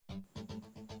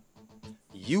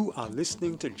You are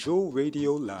listening to Joe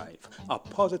Radio Live, a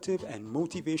positive and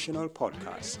motivational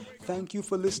podcast. Thank you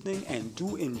for listening and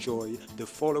do enjoy the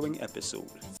following episode.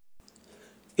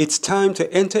 It's time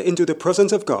to enter into the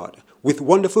presence of God with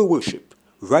wonderful worship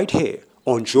right here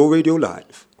on Joe Radio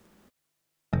Live.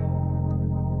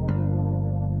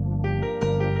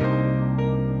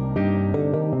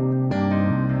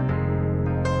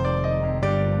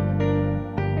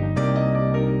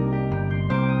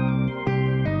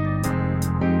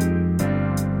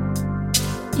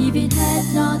 If it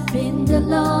had not been the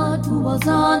Lord who was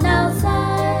on our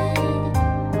side,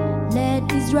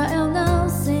 let Israel now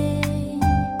say.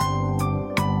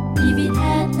 If it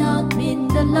had not been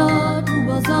the Lord who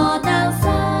was on our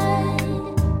side,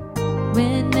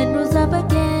 when men rose up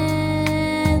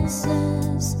against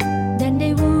us, then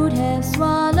they would have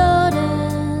swallowed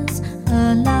us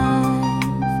alive.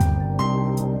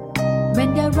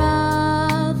 When their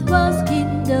wrath was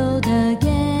kindled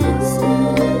against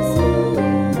us,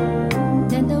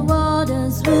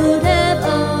 would have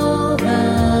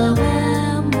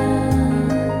overwhelmed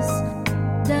us.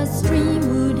 The stream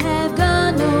would have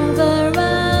gone over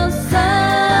our soul.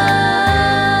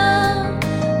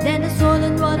 Then the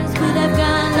swollen waters would have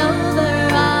gone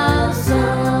over our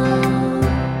soul.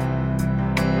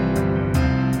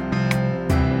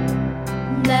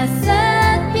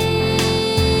 Blessed be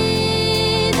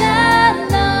the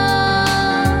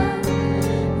Lord,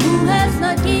 who has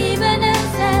not given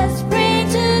us as prey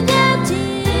to their teeth.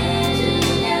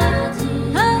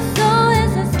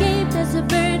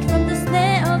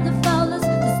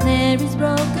 Is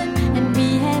broken and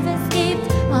we have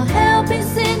escaped. Our help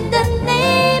is in the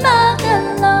name of the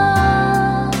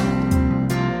Lord.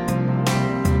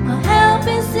 Our help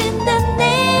is in the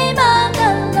name of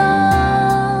the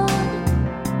Lord.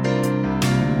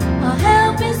 Our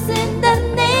help is in the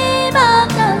name of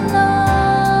the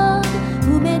Lord,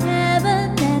 who made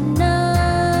heaven and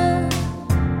earth.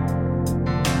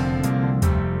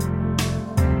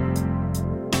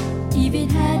 If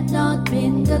it had not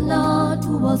been the Lord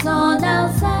who was on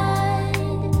our side,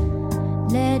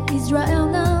 let Israel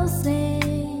now say.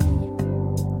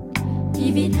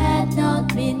 If it had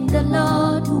not been the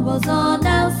Lord who was on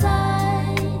our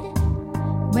side,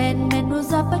 when men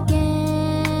rose up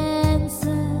against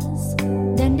us,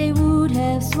 then they would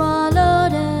have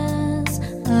swallowed us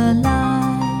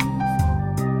alive.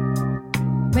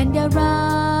 When their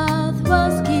wrath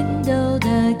was kindled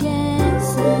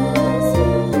against us,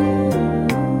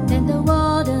 then the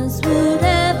waters would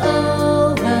have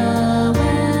overwhelmed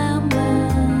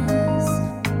us.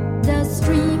 The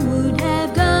stream would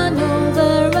have gone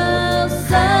over our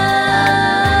soul.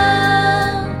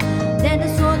 Then the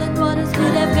swollen waters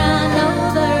would have gone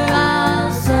over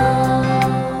our soul.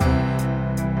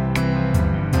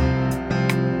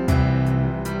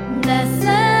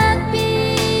 Blessed be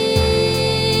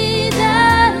the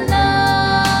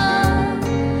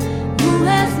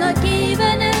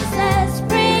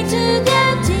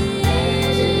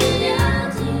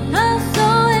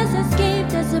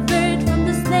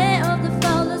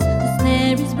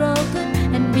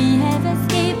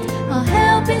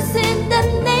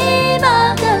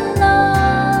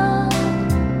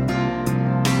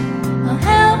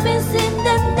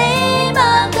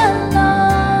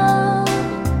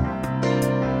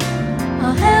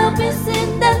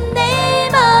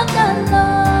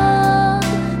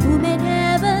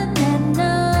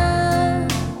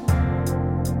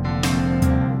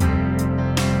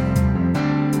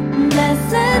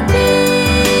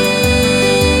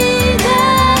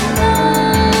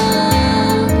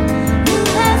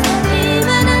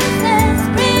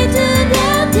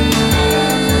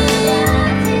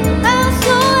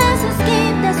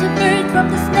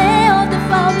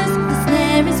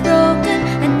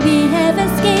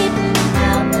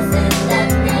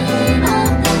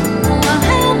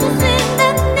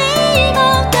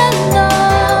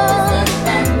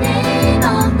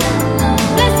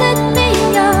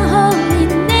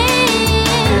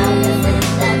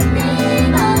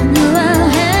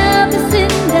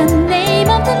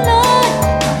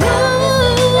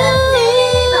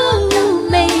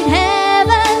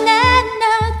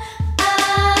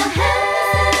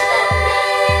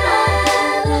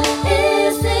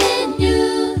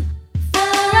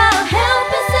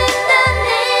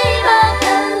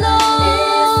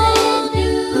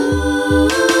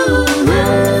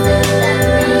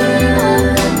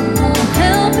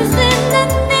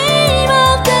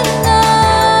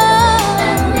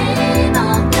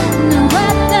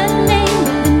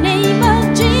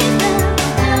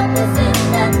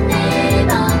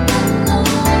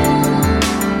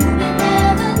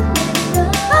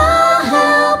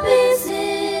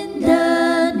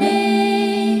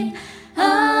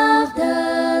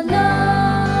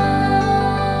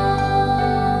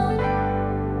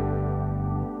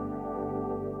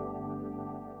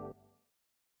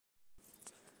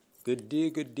Good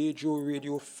day, Joe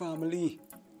Radio family.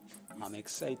 I'm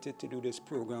excited to do this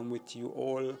program with you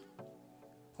all.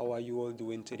 How are you all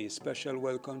doing today? Special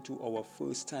welcome to our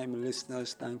first time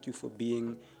listeners. Thank you for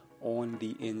being on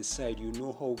the inside. You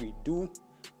know how we do.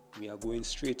 We are going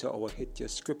straight to our Hit Your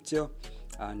Scripture.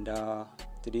 And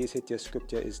today's Hit Your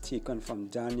Scripture is taken from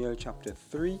Daniel chapter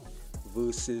 3,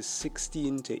 verses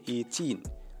 16 to 18.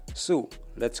 So,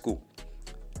 let's go.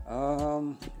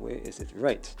 Where is it?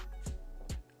 Right.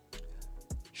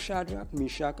 Shadrach,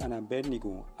 Meshach, and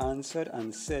Abednego answered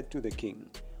and said to the king,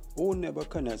 O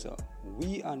Nebuchadnezzar,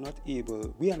 we are not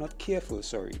careful,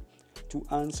 to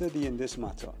answer thee in this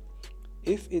matter.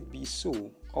 If it be so,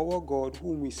 our God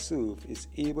whom we serve is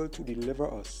able to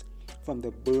deliver us from the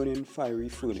burning fiery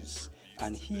furnace,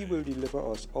 and he will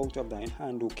deliver us out of thine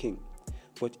hand, O king.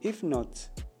 But if not,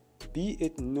 be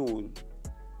it known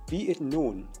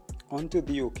unto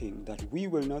thee, O king, that we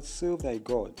will not serve thy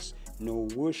gods, nor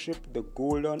worship the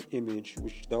golden image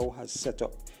which thou hast set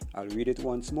up. I'll read it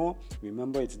once more.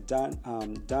 Remember, it's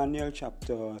Daniel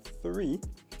chapter 3,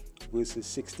 verses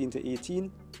 16 to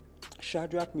 18.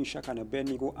 Shadrach, Meshach, and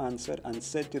Abednego answered and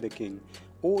said to the king,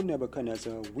 O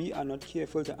Nebuchadnezzar, we are not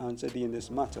careful to answer thee in this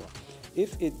matter.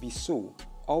 If it be so,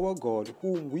 our God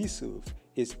whom we serve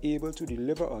is able to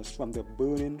deliver us from the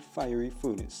burning fiery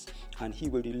furnace, and he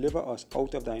will deliver us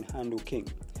out of thine hand, O king.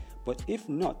 But if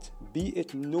not, be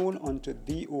it known unto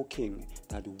thee, O king,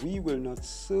 that we will not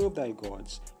serve thy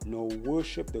gods, nor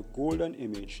worship the golden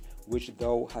image which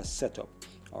thou hast set up.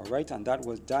 Alright, and that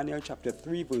was Daniel chapter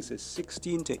 3, verses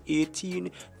 16 to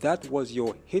 18. That was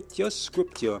your Hit Your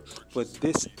Scripture for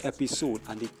this episode.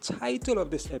 And the title of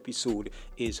this episode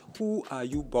is Who Are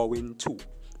You Bowing To?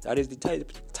 That is the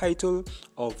title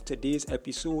of today's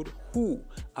episode, Who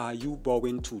Are You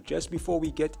Bowing To? Just before we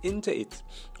get into it,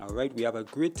 all right, we have a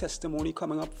great testimony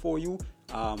coming up for you.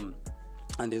 And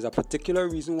there's a particular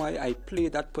reason why I play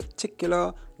that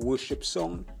particular worship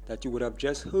song that you would have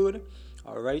just heard,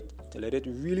 all right, to let it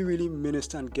really, really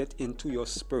minister and get into your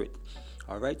spirit.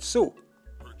 All right, so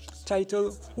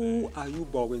title, Who Are You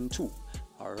Bowing To?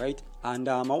 All right, and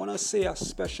I want to say a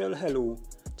special hello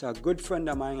to a good friend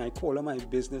of mine. I call her my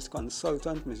business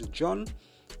consultant, Ms. John.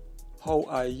 How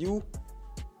are you?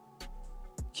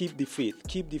 Keep the faith,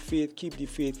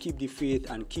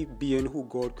 and keep being who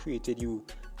God created you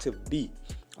to be.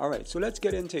 All right, so let's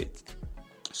get into it.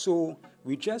 So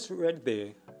we just read there,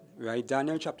 right,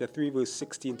 Daniel chapter 3, verse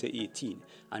 16 to 18.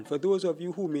 And for those of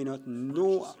you who may not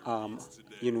know,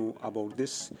 about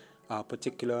this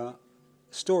particular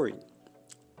story,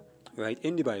 right,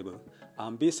 in the Bible,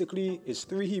 basically, it's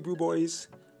three Hebrew boys.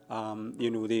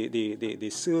 They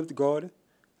served God,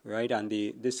 right? And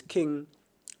this king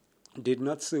did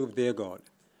not serve their God,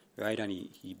 right? And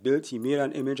he made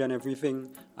an image and everything,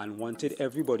 and wanted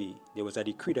everybody. There was a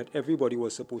decree that everybody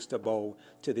was supposed to bow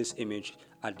to this image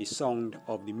at the sound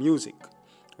of the music,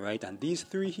 right? And these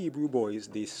three Hebrew boys,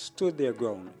 they stood their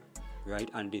ground,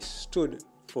 right? And they stood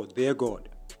for their God,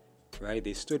 right?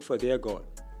 They stood for their God.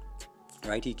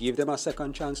 Right, he gave them a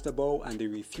second chance to bow, and they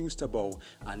refused to bow,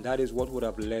 and that is what would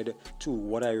have led to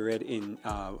what I read in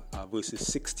verses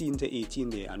 16 to 18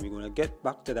 there, and we're going to get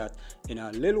back to that in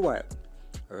a little while.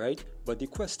 All right, but the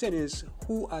question is,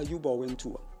 who are you bowing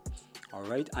to? All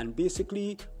right, and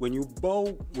basically, when you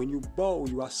bow,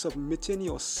 you are submitting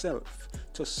yourself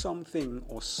to something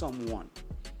or someone.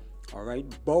 All right,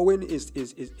 bowing is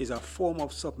a form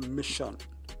of submission.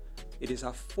 It is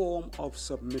a form of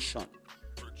submission.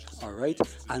 All right,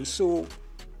 and so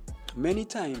many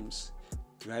times,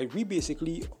 right, we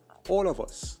basically, all of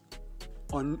us,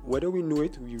 on whether we know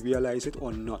it, we realize it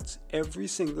or not, every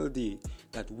single day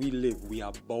that we live, we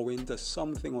are bowing to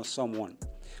something or someone.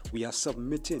 We are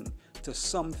submitting to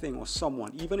something or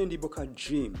someone. Even in the book of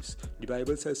James, the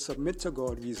Bible says, submit to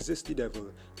God, resist the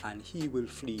devil, and he will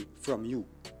flee from you.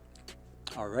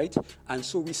 All right, and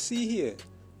so we see here,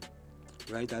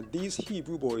 right, that these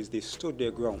Hebrew boys, they stood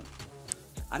their ground.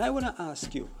 And I want to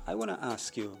ask you,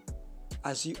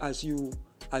 as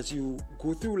you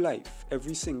go through life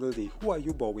every single day, who are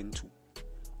you bowing to?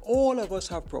 All of us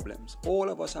have problems. All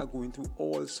of us are going through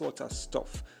all sorts of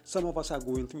stuff. Some of us are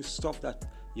going through stuff that,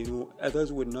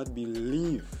 others would not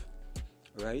believe,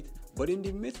 right? But in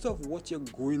the midst of what you're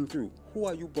going through, who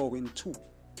are you bowing to?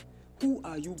 Who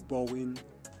are you bowing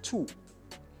to?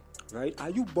 Right? Are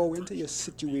you bowing to your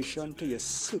situation, to your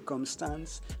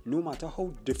circumstance, no matter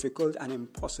how difficult and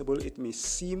impossible it may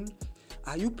seem?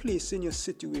 Are you placing your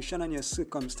situation and your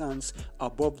circumstance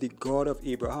above the God of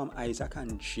Abraham, Isaac,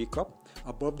 and Jacob,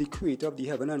 above the creator of the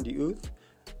heaven and the earth?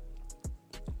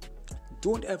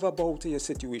 Don't ever bow to your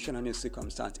situation and your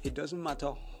circumstance. It doesn't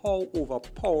matter how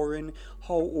overpowering,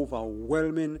 how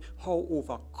overwhelming, how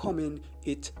overcoming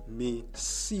it may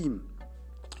seem.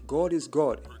 God is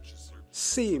God.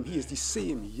 Same. He is the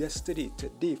same yesterday,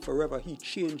 today, forever. He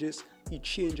changes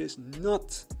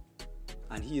not.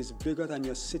 And He is bigger than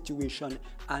your situation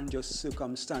and your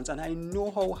circumstance. And I know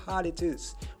how hard it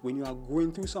is when you are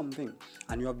going through something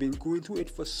and you have been going through it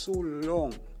for so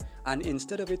long. And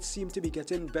instead of it seem to be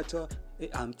getting better,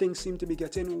 and things seem to be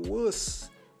getting worse.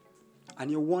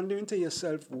 And you're wondering to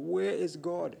yourself, where is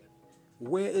God?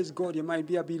 Where is God? You might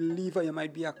be a believer, you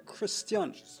might be a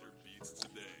Christian,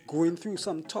 going through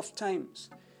some tough times.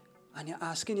 And you're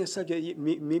asking yourself,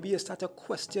 maybe you start to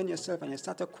question yourself, and you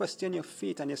start to question your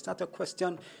faith, and you start to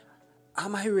question,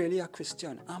 am I really a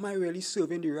Christian? Am I really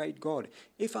serving the right God?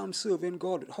 If I'm serving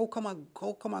God, how come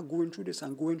I going through this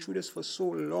and going through this for so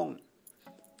long?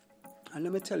 And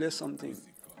let me tell you something.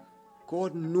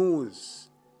 God knows,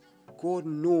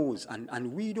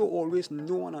 and we don't always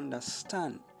know and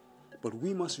understand, but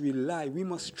we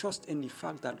must trust in the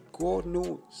fact that God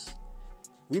knows.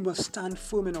 We must stand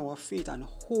firm in our faith and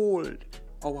hold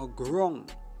our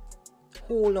ground,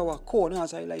 hold our corner,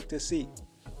 as I like to say,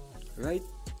 right?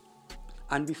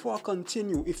 And before I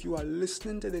continue, if you are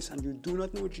listening to this and you do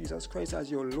not know Jesus Christ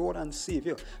as your Lord and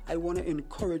Savior, I want to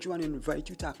encourage you and invite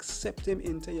you to accept Him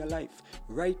into your life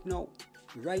right now,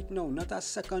 not a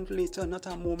second later, not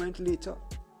a moment later.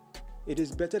 It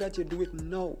is better that you do it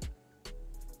now.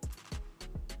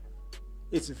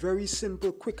 It's very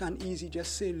simple, quick and easy.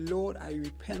 Just say, Lord, I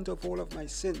repent of all of my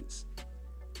sins.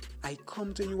 I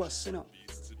come to you a sinner.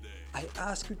 I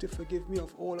ask you to forgive me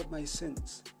of all of my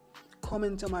sins. Come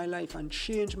into my life and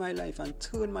change my life and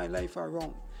turn my life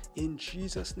around. In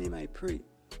Jesus' name I pray.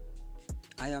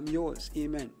 I am yours.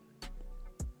 Amen.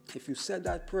 If you said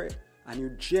that prayer and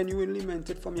you genuinely meant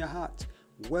it from your heart,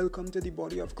 welcome to the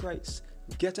body of Christ.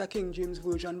 Get a King James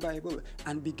Version Bible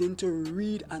and begin to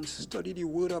read and study the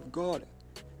Word of God.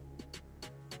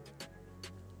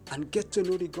 And get to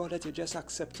know the God that you just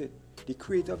accepted, the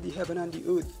creator of the heaven and the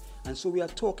earth. And so we are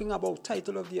talking about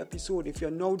title of the episode. If you're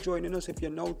now joining us, if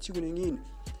you're now tuning in,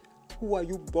 who are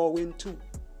you bowing to?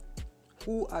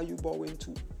 Who are you bowing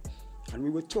to? And we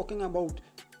were talking about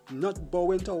not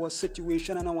bowing to our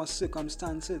situation and our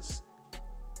circumstances.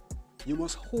 You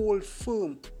must hold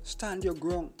firm, stand your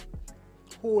ground,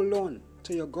 hold on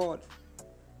to your God.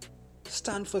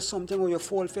 Stand for something or you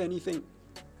fall for anything.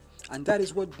 And that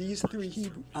is what these three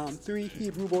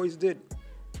Hebrew boys did.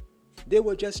 They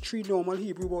were just three normal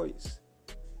Hebrew boys.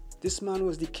 This man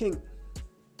was the king.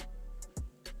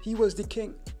 He was the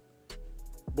king.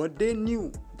 But they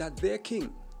knew that their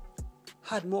king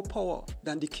had more power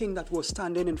than the king that was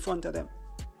standing in front of them.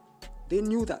 They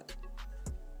knew that.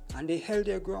 And they held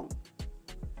their ground.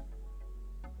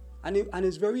 And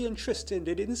it's very interesting.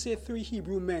 They didn't say three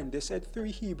Hebrew men. They said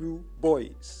three Hebrew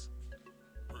boys.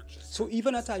 So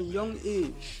even at a young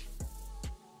age,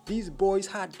 these boys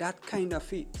had that kind of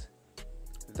faith.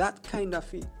 That kind of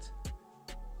faith.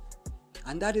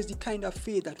 And that is the kind of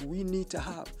faith that we need to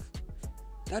have.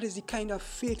 That is the kind of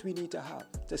faith we need to have.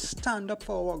 To stand up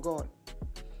for our God.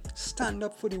 Stand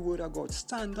up for the Word of God.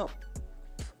 Stand up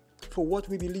for what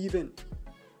we believe in.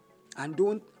 And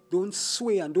don't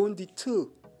sway and don't deter.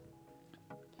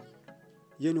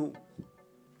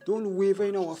 Don't waver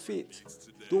in our faith.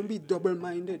 Don't be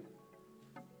double-minded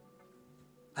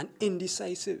and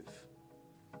indecisive.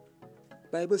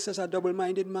 Bible says a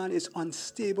double-minded man is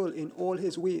unstable in all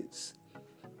his ways.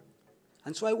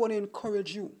 And so I want to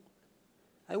encourage you.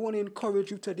 I want to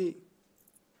encourage you today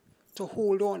to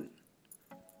hold on,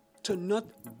 to not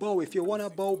bow. If you want to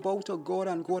bow to God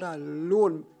and God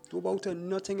alone. Don't bow to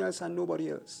nothing else and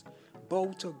nobody else.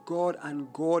 Bow to God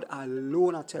and God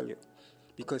alone, I tell you.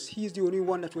 Because He's the only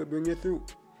one that will bring you through.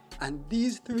 And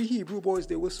these three Hebrew boys,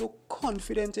 they were so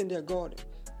confident in their God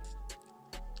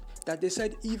that they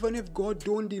said, even if God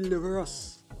don't deliver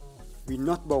us, we're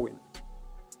not bowing.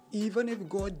 Even if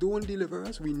God don't deliver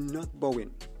us, we're not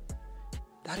bowing.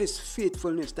 That is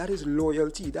faithfulness, that is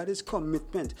loyalty, that is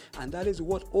commitment, and that is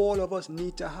what all of us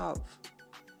need to have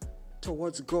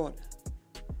towards God.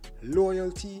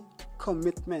 Loyalty,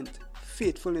 commitment,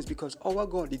 faithfulness, because our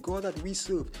God, the God that we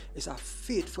serve, is a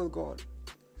faithful God.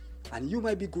 And you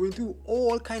might be going through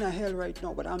all kind of hell right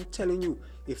now, but I'm telling you,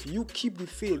 if you keep the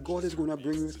faith, God is going to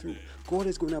bring you through. God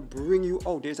is going to bring you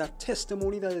out. There's a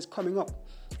testimony that is coming up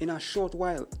in a short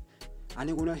while. And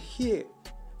you're going to hear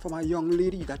from a young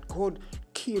lady that God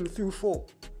came through for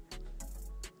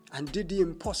and did the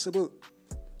impossible.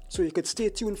 So you could stay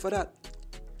tuned for that.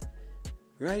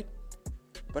 Right?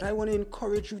 But I want to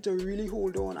encourage you to really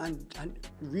hold on and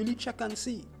really check and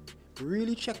see.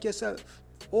 Really check yourself.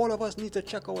 All of us need to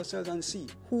check ourselves and see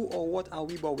who or what are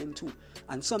we bowing to.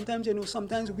 And sometimes,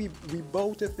 sometimes we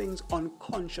bow to things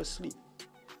unconsciously.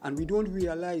 And we don't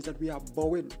realize that we are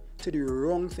bowing to the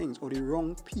wrong things or the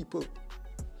wrong people.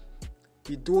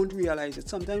 We don't realize it.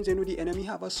 Sometimes, the enemy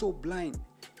have us so blind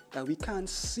that we can't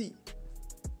see.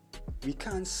 We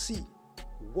can't see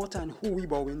what and who we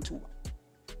bow into.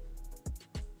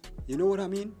 You know what I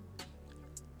mean?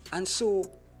 And so,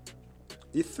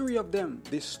 the three of them,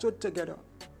 they stood together.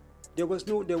 There was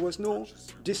no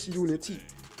disunity.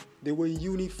 They were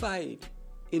unified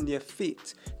in their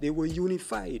faith. They were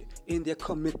unified in their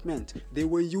commitment. They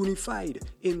were unified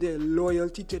in their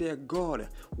loyalty to their God.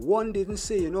 One didn't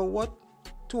say, you know what?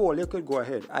 To all, you could go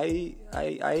ahead. I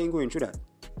ain't going through that.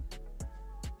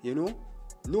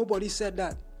 Nobody said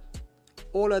that.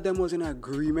 All of them was in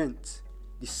agreement.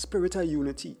 The spirit of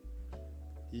unity.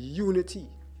 Unity.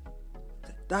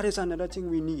 That is another thing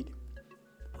we need.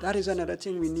 That is another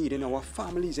thing we need in our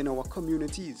families, in our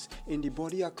communities, in the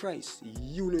body of Christ.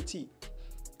 Unity.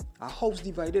 A house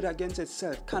divided against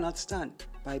itself cannot stand.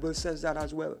 Bible says that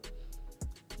as well.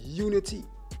 Unity.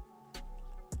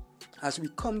 As we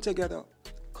come together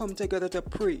to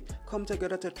pray, come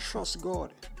together to trust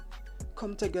God,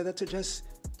 come together to just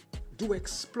do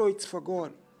exploits for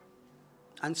God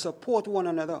and support one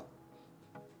another.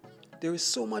 There is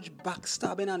so much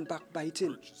backstabbing and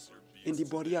backbiting in the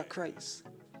body of Christ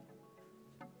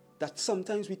that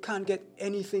sometimes we can't get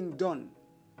anything done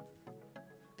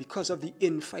because of the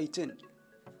infighting.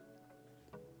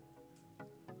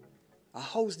 A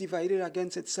house divided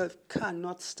against itself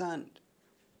cannot stand.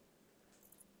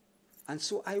 And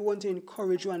so I want to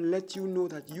encourage you and let you know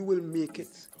that you will make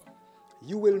it.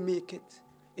 You will make it.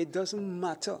 It doesn't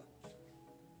matter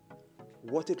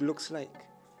what it looks like,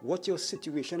 what your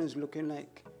situation is looking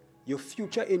like. Your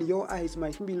future in your eyes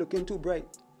mightn't be looking too bright.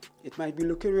 It might be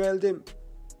looking real dim.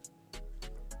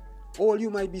 All you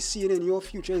might be seeing in your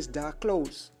future is dark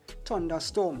clouds,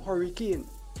 thunderstorm, hurricane,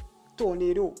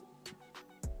 tornado.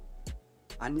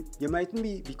 And you mightn't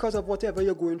be, because of whatever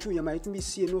you're going through, you mightn't be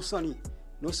seeing no sunny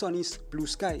blue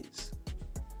skies.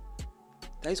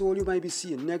 That is all you might be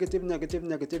seeing. Negative. No.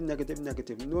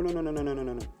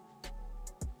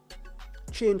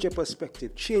 Change your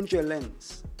perspective. Change your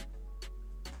lens.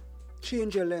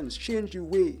 Change your lens. Change the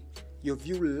way you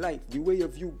view life, the way you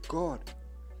view God.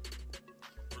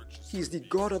 He's the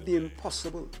God of the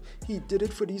impossible. He did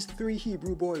it for these 3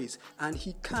 Hebrew boys, and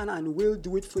He can and will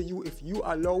do it for you if you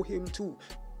allow Him to.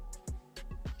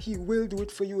 He will do it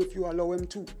for you if you allow Him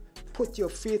to. Put your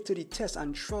faith to the test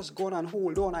and trust God and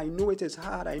hold on. I know it is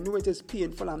hard. I know it is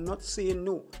painful. I'm not saying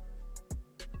no.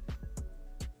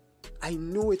 I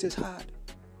know it is hard.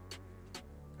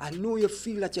 I know you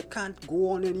feel that you can't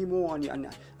go on anymore,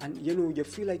 and you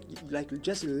feel like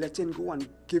just letting go and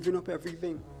giving up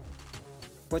everything.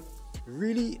 But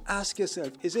really ask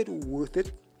yourself, is it worth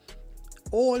it?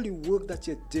 All the work that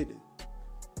you did,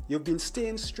 you've been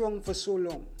staying strong for so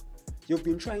long. You've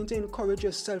been trying to encourage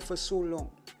yourself for so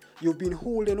long. You've been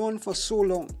holding on for so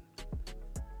long.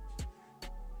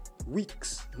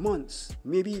 Weeks, months,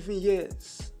 maybe even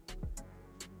years.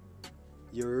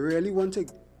 You really want to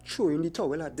throw in the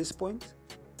towel at this point?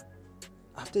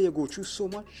 After you go through so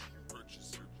much?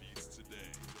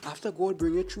 After God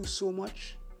bring you through so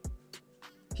much?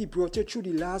 He brought you through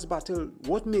the last battle.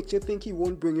 What makes you think He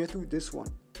won't bring you through this one?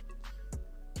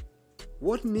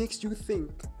 What makes you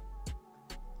think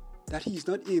that He's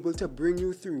not able to bring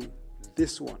you through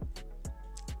this one?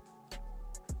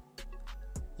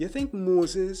 You think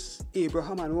Moses,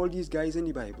 Abraham, and all these guys in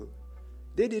the Bible,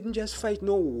 they didn't just fight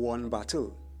no one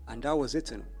battle and that was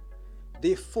it.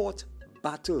 They fought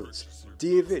battles.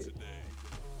 David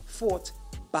fought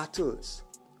battles.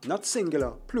 Not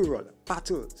singular, plural,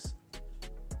 battles.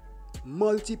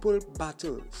 Multiple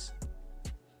battles.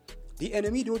 The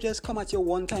enemy don't just come at you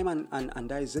one time and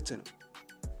that is it.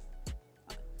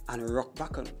 And rock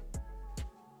back on.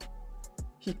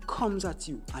 He comes at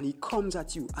you, and he comes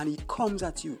at you, and he comes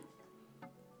at you.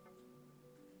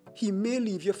 He may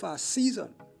leave you for a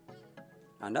season.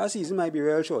 And that season might be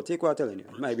real short. Take what I'm telling you.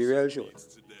 It might be real short.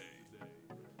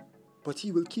 But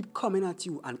he will keep coming at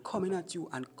you, and coming at you,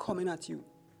 and coming at you.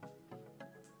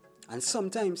 And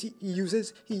sometimes he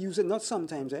uses, not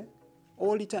sometimes,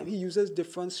 all the time, he uses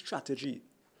different strategy.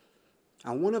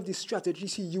 And one of the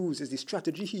strategies he used is the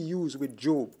strategy he used with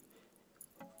Job.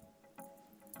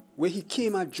 Where he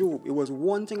came at Job, it was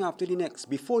one thing after the next.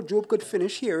 Before Job could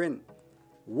finish hearing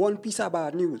one piece of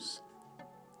bad news,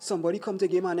 somebody come to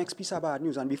give him a next piece of bad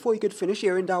news. And before he could finish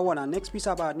hearing that one, a next piece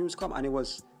of bad news come, and it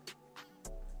was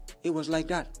It was like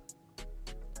that.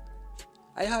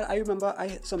 I remember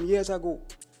some years ago,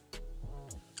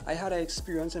 I had an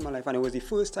experience in my life, and it was the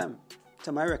first time,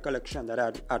 to my recollection, that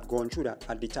I'd gone through that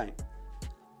at the time.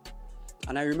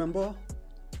 And I remember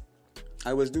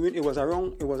it was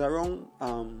around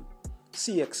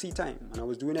CXC time, and I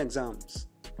was doing exams.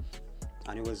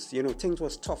 And it was, things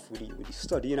was tough with the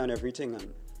studying and everything,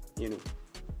 and,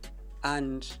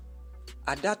 And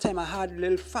at that time, I had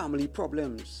little family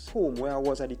problems home where I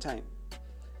was at the time.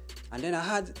 And then I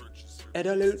had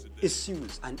other little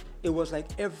issues, and it was like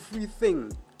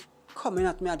everything coming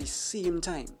at me at the same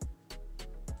time.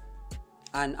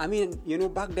 And I mean,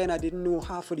 back then I didn't know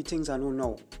half of the things I know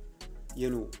now,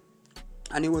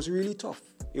 And it was really tough.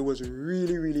 It was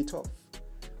really, really tough.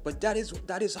 But that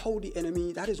is how the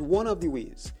enemy, that is one of the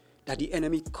ways that the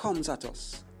enemy comes at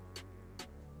us.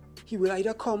 He will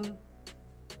either come,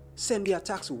 send the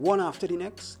attacks one after the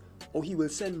next, or he will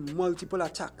send multiple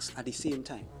attacks at the same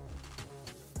time.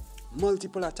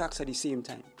 Multiple attacks at the same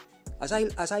time. As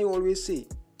I always say,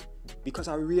 because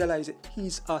I realize that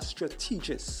he's a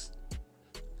strategist.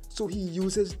 So he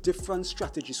uses different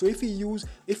strategies. So if he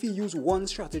use one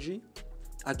strategy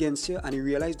against you and he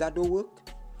realize that don't work,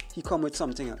 he come with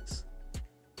something else.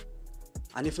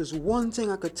 And if there's one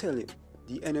thing I could tell you,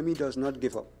 the enemy does not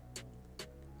give up.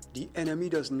 The enemy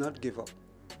does not give up.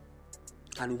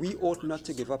 And we ought not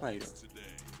to give up either.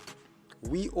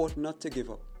 We ought not to give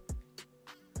up.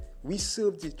 We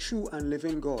serve the true and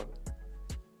living God.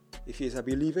 If he is a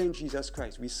believer in Jesus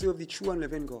Christ, we serve the true and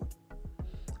living God.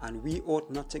 And we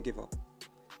ought not to give up.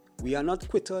 We are not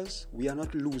quitters. We are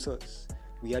not losers.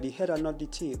 We are the head and not the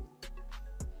tail.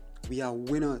 We are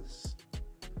winners.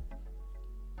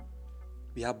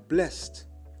 We are blessed.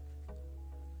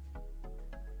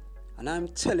 And I'm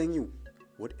telling you,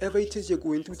 whatever it is you're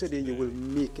going through today, you will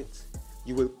make it.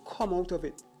 You will come out of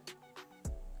it.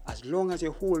 As long as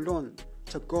you hold on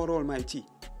to God Almighty,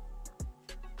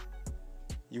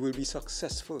 you will be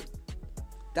successful.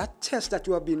 That test that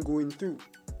you have been going through,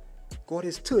 God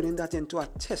is turning that into a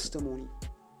testimony.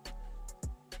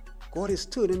 God is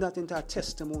turning that into a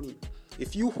testimony.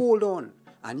 If you hold on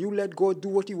and you let God do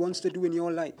what he wants to do in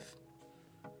your life,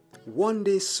 one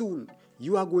day soon,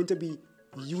 you are going to be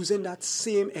using that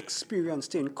same experience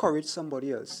to encourage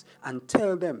somebody else and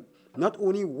tell them not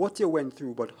only what you went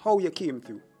through, but how you came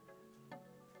through.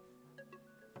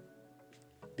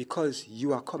 Because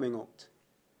you are coming out.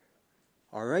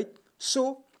 All right?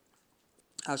 So,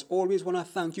 as always, want to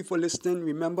thank you for listening.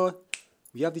 Remember,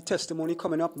 we have the testimony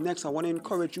coming up next. I want to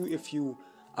encourage you, if you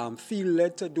feel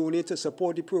led to donate to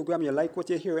support the program, you like what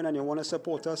you're hearing and you want to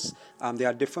support us, there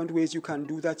are different ways you can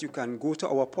do that. You can go to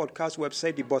our podcast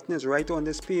website. The button is right on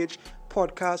this page.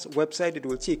 Podcast website. It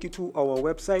will take you to our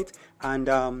website, and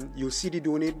you'll see the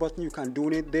donate button. You can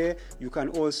donate there. You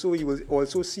will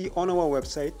also see on our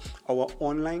website our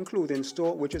online clothing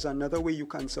store, which is another way you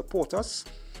can support us,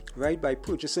 right, by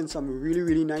purchasing some really,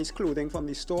 really nice clothing from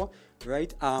the store,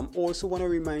 right? Also want to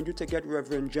remind you to get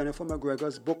Reverend Jennifer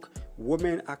McGregor's book,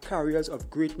 Women Are Carriers of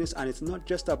Greatness. And it's not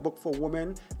just a book for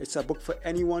women, it's a book for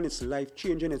anyone. It's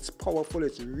life-changing, it's powerful,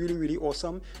 it's really, really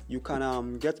awesome. You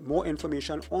can get more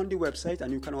information on the website,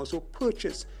 and you can also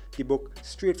purchase the book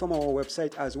straight from our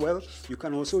website as well. You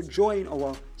can also join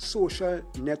our social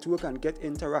network and get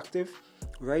interactive,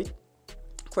 right?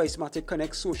 Charismatic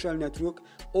Connect social network.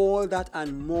 All that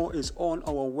and more is on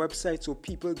our website, so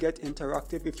people get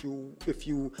interactive. If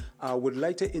you would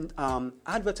like to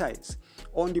advertise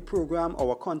on the program,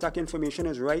 our contact information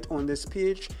is right on this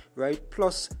page, right?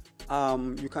 Plus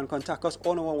you can contact us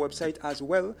on our website as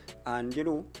well, and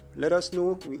let us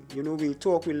know. We'll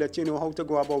talk, we'll let you know how to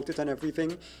go about it and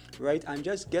everything, right? And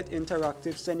just get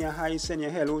interactive, send your highs, send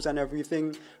your hellos and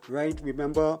everything, right?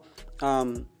 Remember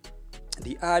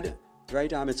the ad,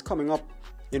 right? It's coming up,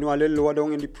 a little lower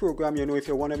down in the program. If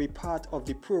you want to be part of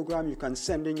the program, you can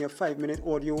send in your 5-minute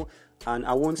audio, and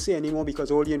I won't say anymore because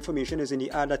all the information is in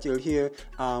the ad that you'll hear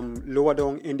lower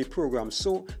down in the program.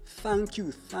 So thank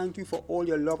you for all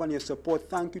your love and your support.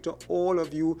 Thank you to all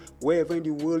of you wherever in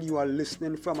the world you are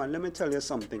listening from. And let me tell you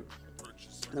something.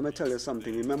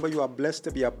 Remember, you are blessed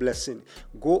to be a blessing.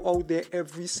 Go out there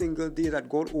every single day that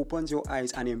God opens your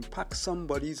eyes and impact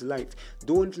somebody's life.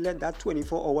 Don't let that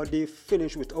 24-hour day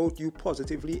finish without you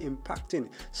positively impacting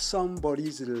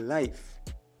somebody's life.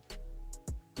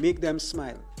 Make them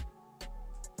smile.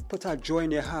 Put a joy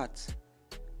in their heart,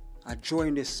 a joy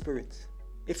in their spirit.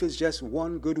 If it's just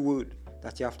one good word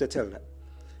that you have to tell them.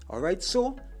 All right,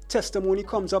 so testimony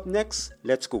comes up next.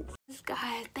 Let's go.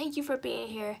 God, thank you for being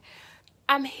here.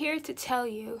 I'm here to tell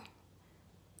you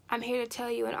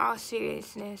in all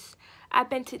seriousness, I've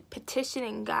been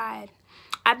petitioning God.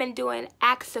 I've been doing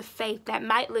acts of faith that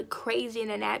might look crazy in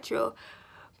the natural,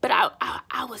 but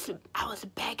I was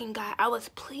begging God. I was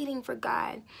pleading for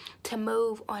God to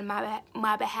move on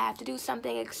my behalf, to do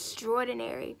something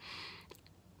extraordinary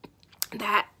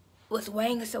that was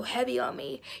weighing so heavy on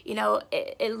me. You know,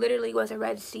 it literally was a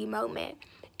Red Sea moment.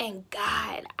 And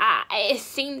God, it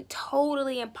seemed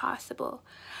totally impossible.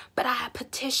 But I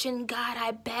petitioned God.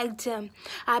 I begged him.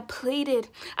 I pleaded.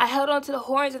 I held on to the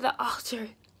horns of the altar.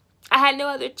 I had no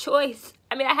other choice.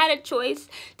 I mean, I had a choice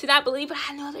to not believe, but I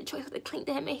had no other choice but to cling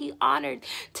to him, and he honored.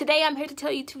 Today, I'm here to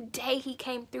tell you, today he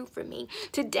came through for me.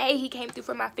 Today, he came through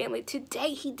for my family.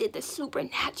 Today, he did the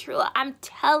supernatural. I'm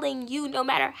telling you, no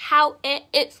matter how,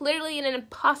 it's literally an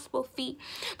impossible feat.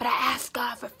 But I asked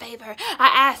God for favor.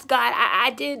 I asked God,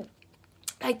 I did...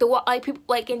 Like people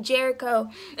like in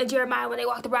Jericho and Jeremiah, when they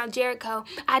walked around Jericho,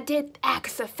 I did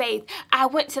acts of faith. I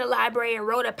went to the library and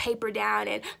wrote a paper down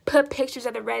and put pictures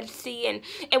of the Red Sea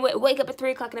and would wake up at 3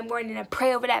 o'clock in the morning and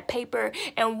pray over that paper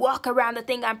and walk around the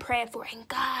thing I'm praying for. And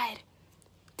God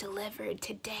delivered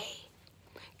today.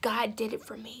 God did it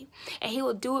for me, and he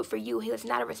will do it for you. He is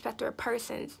not a respecter of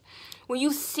persons. When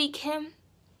you seek him,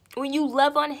 when you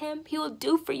love on him, he will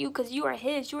do for you because you are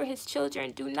his. You are his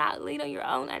children. Do not lean on your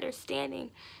own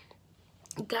understanding.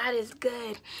 God is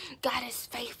good. God is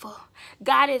faithful.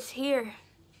 God is here.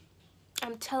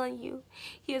 I'm telling you,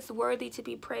 he is worthy to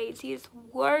be praised. He is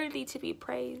worthy to be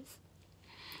praised.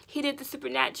 He did the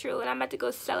supernatural, and I'm about to go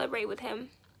celebrate with him.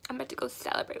 I'm about to go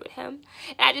celebrate with him.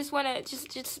 And I just want to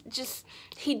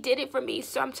he did it for me,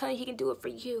 so I'm telling you, he can do it for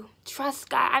you. Trust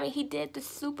God. I mean, he did the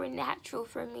supernatural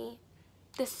for me.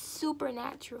 The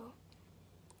supernatural.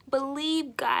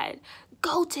 Believe God.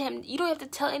 Go to him. You don't have to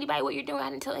tell anybody what you're doing. I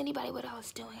didn't tell anybody what I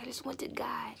was doing. I just went to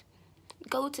God.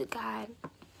 Go to God.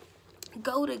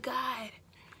 Go to God.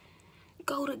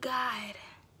 Go to God.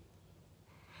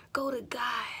 Go to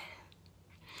God.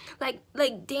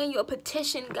 Like Daniel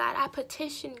petitioned God. I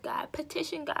petitioned God.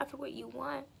 Petition God for what you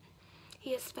want.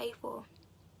 He is faithful.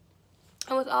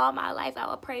 And with all my life, I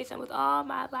will praise him. With all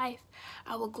my life,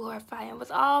 I will glorify him. With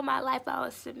all my life, I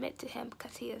will submit to him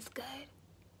because he is good.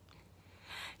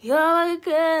 You're a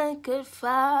good, good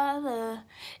father.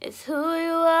 It's who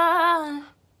you are.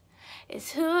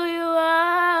 It's who you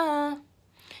are.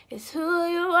 It's who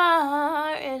you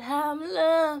are. And I'm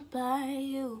loved by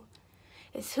you.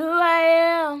 It's who I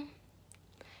am.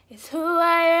 It's who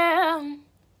I am.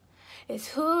 It's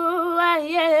who I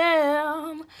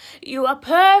am. You are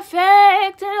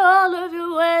perfect in all of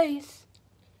your ways.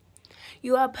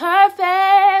 You are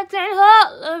perfect in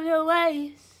all of your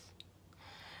ways.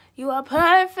 You are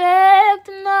perfect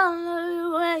in all of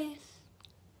your ways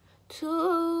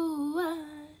to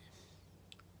us.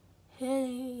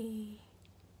 Hey.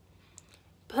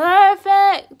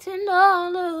 Perfect in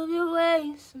all of your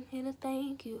ways. I'm here to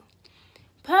thank you.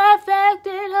 Perfect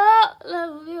in all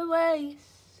of your ways.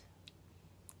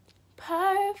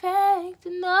 Perfect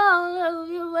in all of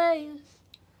your ways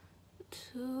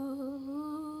to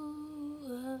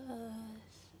us.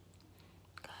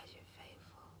 God, you're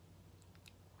faithful.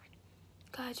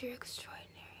 God, you're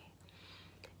extraordinary.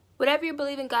 Whatever you're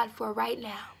believing God for right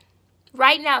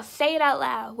now, say it out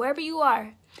loud. Wherever you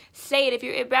are, say it.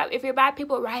 If you're by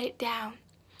people, write it down.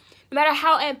 No matter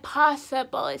how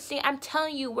impossible it seems, I'm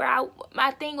telling you, my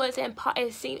thing was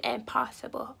it seemed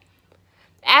impossible.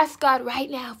 Ask God right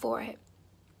now for it.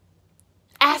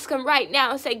 Ask him right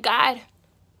now and say, God,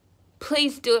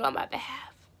 please do it on my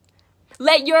behalf.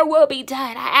 Let your will be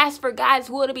done. I ask for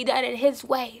God's will to be done in his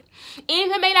way.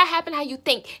 Even if it may not happen how you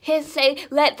think, say,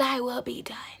 let thy will be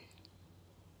done.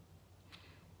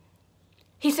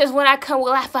 He says, when I come,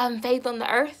 will I find faith on the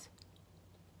earth?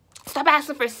 Stop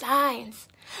asking for signs.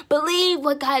 Believe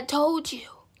what God told you.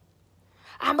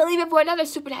 I'm believing for another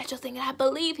supernatural thing, and I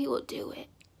believe he will do it.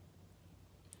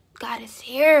 God is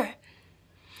here.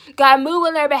 God, move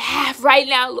on their behalf right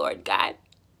now, Lord God.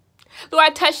 Lord, I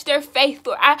touch their faith,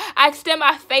 Lord. I extend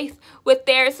my faith with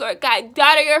theirs, Lord God.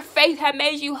 Daughter, your faith has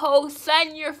made you whole.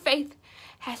 Son, your faith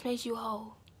has made you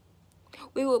whole.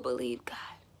 We will believe, God.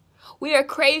 We are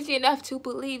crazy enough to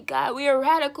believe, God. We are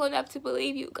radical enough to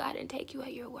believe you, God, and take you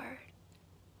at your word.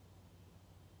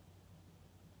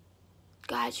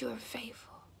 God, you are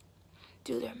faithful.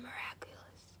 Do the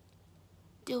miraculous.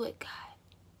 Do it, God.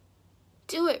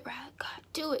 Do it, God.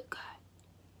 Do it, God.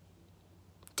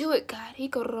 Do it, God.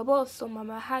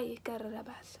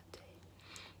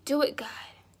 Do it, God.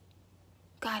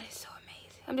 God is so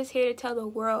amazing. I'm just here to tell the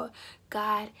world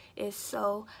God is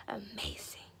so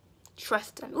amazing.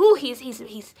 Trust him. Ooh, he's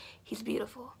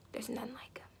beautiful. There's none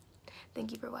like him.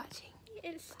 Thank you for watching.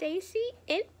 It's Stacy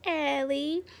and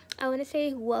Ellie. I want to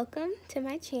say welcome to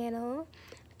my channel.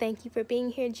 Thank you for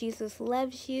being here. Jesus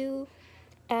loves you.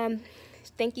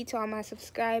 Thank you to all my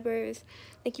subscribers.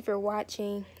 Thank you for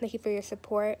watching. Thank you for your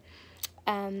support.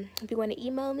 If you want to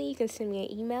email me, you can send me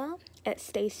an email at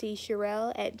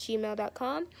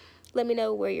stacycherelle@gmail.com. Let me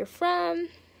know where you're from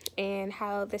and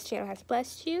how this channel has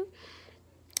blessed you.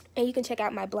 And you can check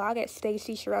out my blog at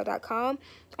stacycherelle.com.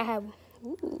 I have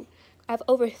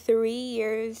over 3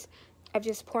 years of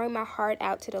just pouring my heart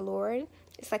out to the Lord.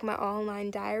 It's like my online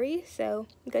diary, so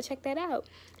go check that out.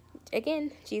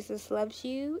 Again, Jesus loves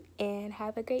you, and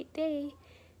have a great day,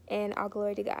 and all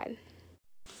glory to God.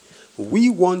 We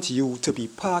want you to be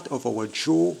part of our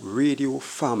Joe Radio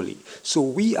family. So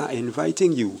we are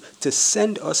inviting you to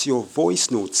send us your voice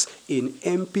notes in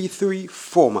MP3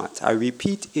 format. I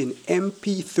repeat, in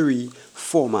MP3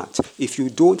 format. If you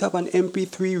don't have an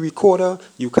MP3 recorder,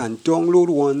 you can download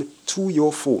one to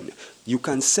your phone. You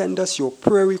can send us your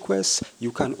prayer requests.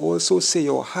 You can also say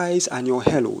your highs and your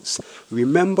hellos.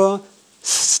 Remember,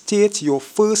 state your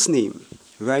first name,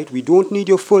 right? We don't need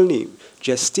your full name.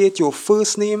 Just state your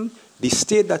first name, the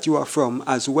state that you are from,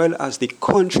 as well as the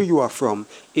country you are from,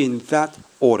 in that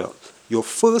order. Your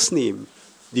first name,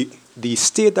 the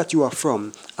state that you are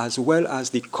from, as well as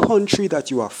the country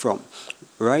that you are from,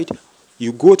 right?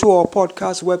 You go to our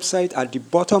podcast website. At the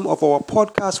bottom of our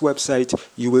podcast website,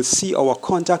 you will see our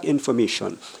contact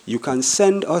information. You can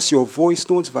send us your voice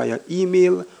notes via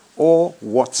email or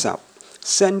WhatsApp.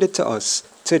 Send it to us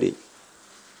today.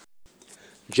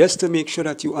 Just to make sure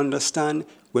that you understand,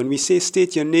 when we say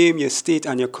state your name, your state,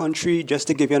 and your country, just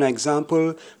to give you an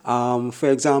example, for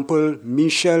example,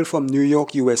 Michelle from New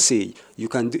York, USA. You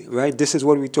can, right, this is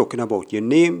what we're talking about. Your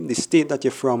name, the state that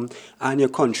you're from, and your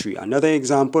country. Another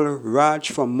example,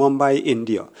 Raj from Mumbai,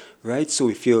 India, right? So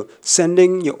if you're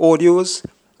sending your audios,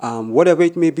 whatever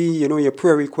it may be, your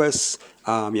prayer requests,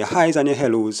 your highs and your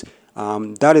hellos,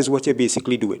 that is what you're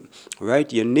basically doing,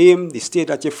 right? Your name, the state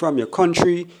that you're from, your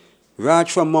country.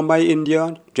 Raj from Mumbai,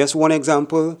 India, just one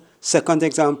example. Second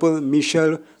example,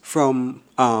 Michelle from,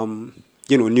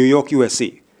 New York,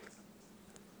 USA.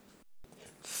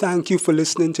 Thank you for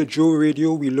listening to Joe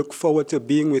Radio. We look forward to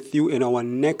being with you in our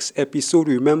next episode.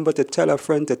 Remember to tell a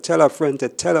friend, to tell a friend, to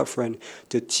tell a friend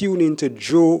to tune into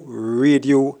Joe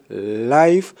Radio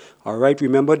Live. All right,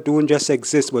 remember, don't just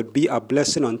exist, but be a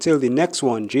blessing. Until the next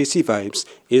one, JC Vibes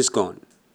is gone.